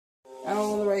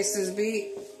waste this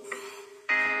beat.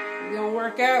 You don't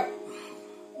work out.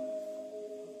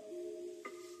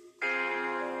 I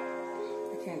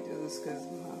can't do this because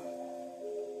my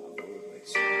booty like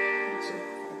shit.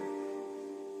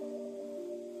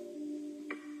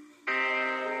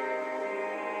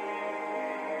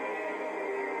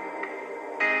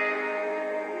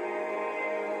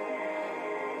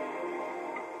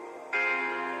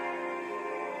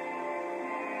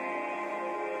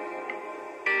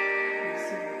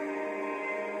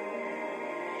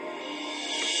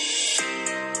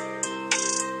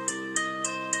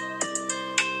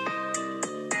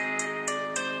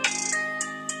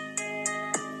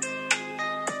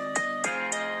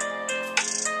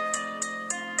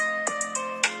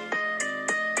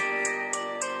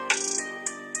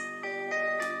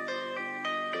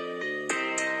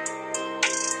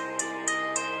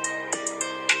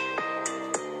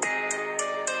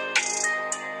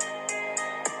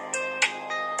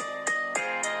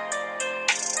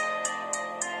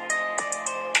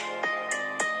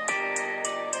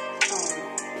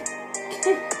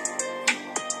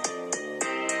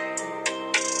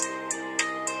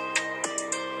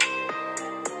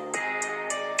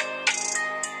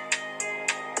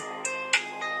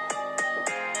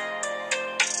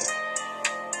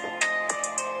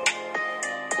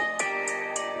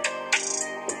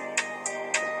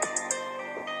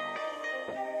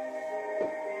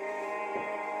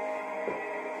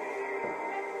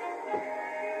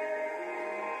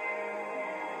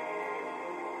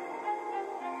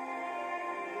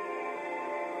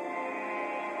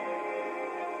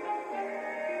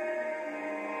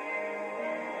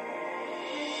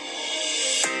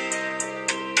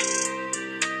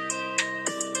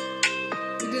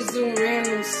 Just doing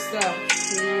random stuff,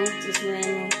 you know, just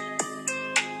random.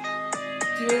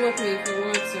 Do it with me if you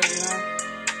want to, you know.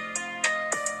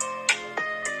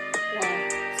 1,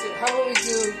 2. How about we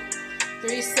do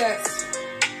 3 sets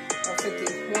of 50?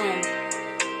 1,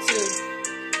 2,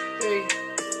 3,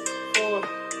 4,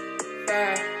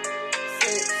 5,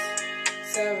 6,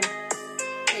 7,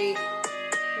 8,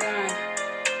 9,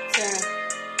 10,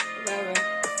 11,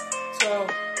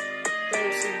 12,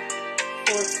 13,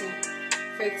 14.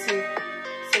 15,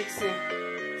 16,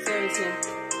 17,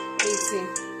 18,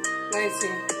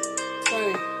 19,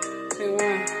 20,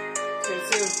 21,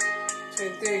 22,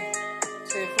 23,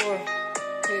 24,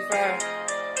 25,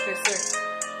 26,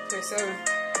 27,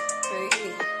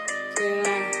 28,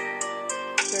 29,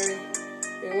 30,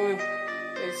 31,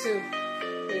 32,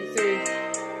 33,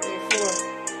 34,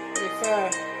 35,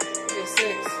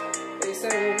 36,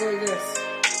 37. We'll go with this.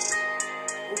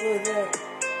 We'll go with that.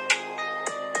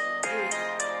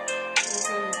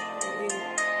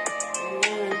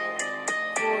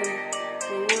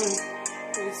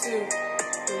 32,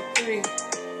 33,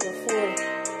 34,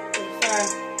 35,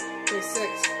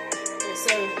 36,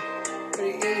 37,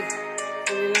 38,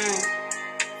 39,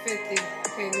 50.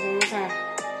 Okay, do one more time.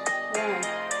 1,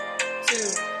 2,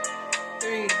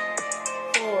 3,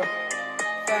 4,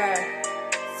 5,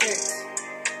 6,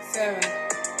 7,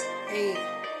 8,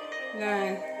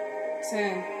 9,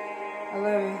 10,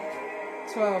 11,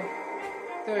 12,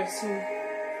 13,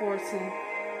 14,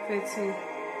 15,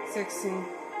 16,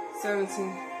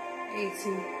 17,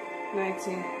 18,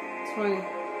 19, 20,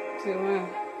 21,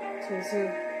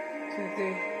 22,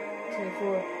 23,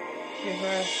 24,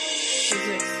 25,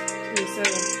 26,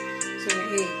 27,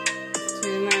 28,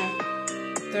 29,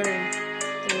 30,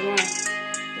 31,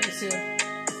 32,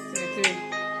 33,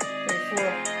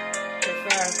 34,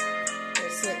 35,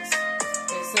 36,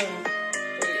 37,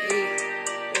 38,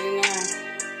 39,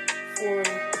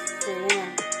 40, 41,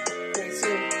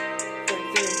 42,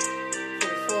 43,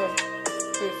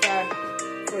 45,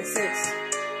 46,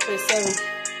 47,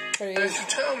 48. Did you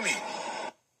tell me?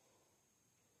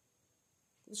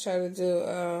 Let's try to do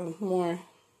more.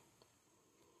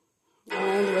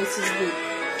 On the races beat.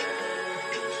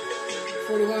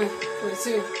 41,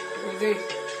 42, 43,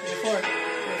 44,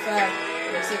 45,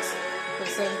 46,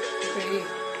 47, 48,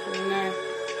 49,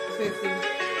 50.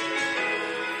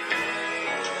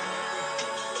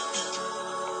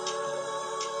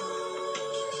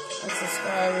 Let's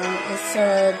subscribe. It's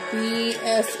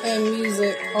BSM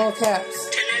Music, all caps.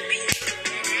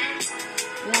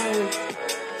 1,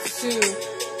 2,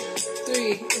 3.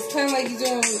 It's kind of like you're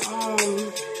doing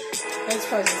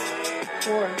exercises.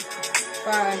 4,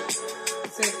 5,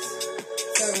 6,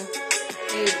 7,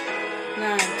 8,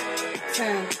 9,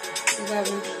 10,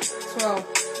 11, 12,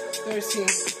 13,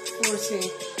 14,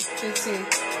 15,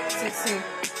 16,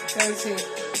 17,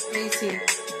 18,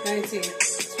 19,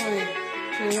 20,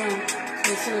 21,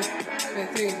 22,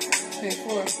 23,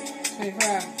 24,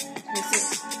 25,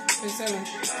 26, 27,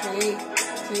 28,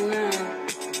 29,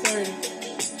 30,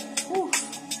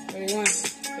 31,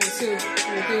 32,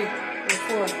 33,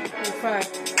 34, 35,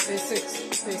 36,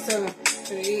 37,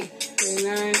 38,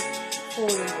 39,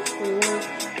 40, 41,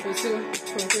 42,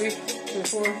 43,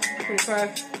 44, 45,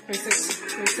 46,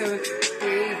 47,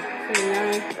 48,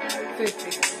 49,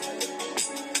 50.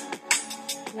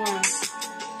 1,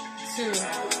 2,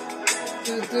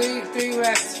 do three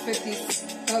reps,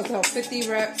 50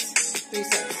 reps, 3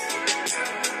 sets.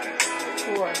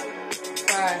 4,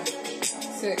 5,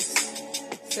 6,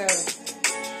 7,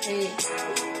 8,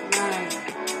 9,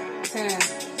 10,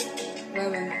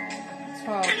 11,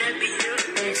 12,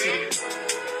 13,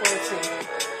 14,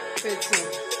 15,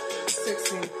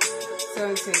 16,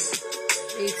 17,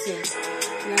 18,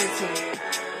 19,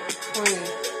 20,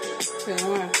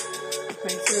 21,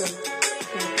 22,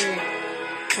 23,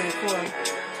 24,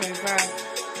 25,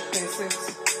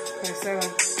 26,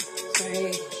 27,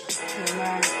 28,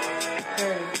 29,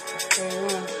 30,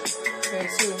 31,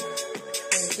 32,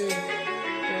 33,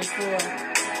 34,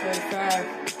 35,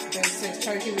 36.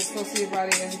 Try to keep as close to your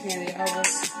body as you can, your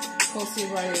elbows close to your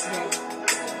body as you can.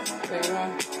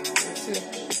 31, 32,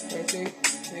 33,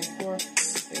 34,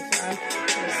 35,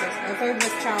 36. If I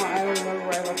miscount, I don't remember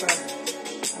where I left off.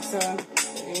 7,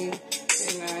 38,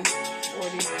 39,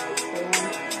 40,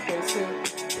 41,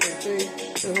 42,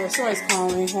 43. Somebody's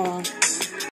calling me. Hold on.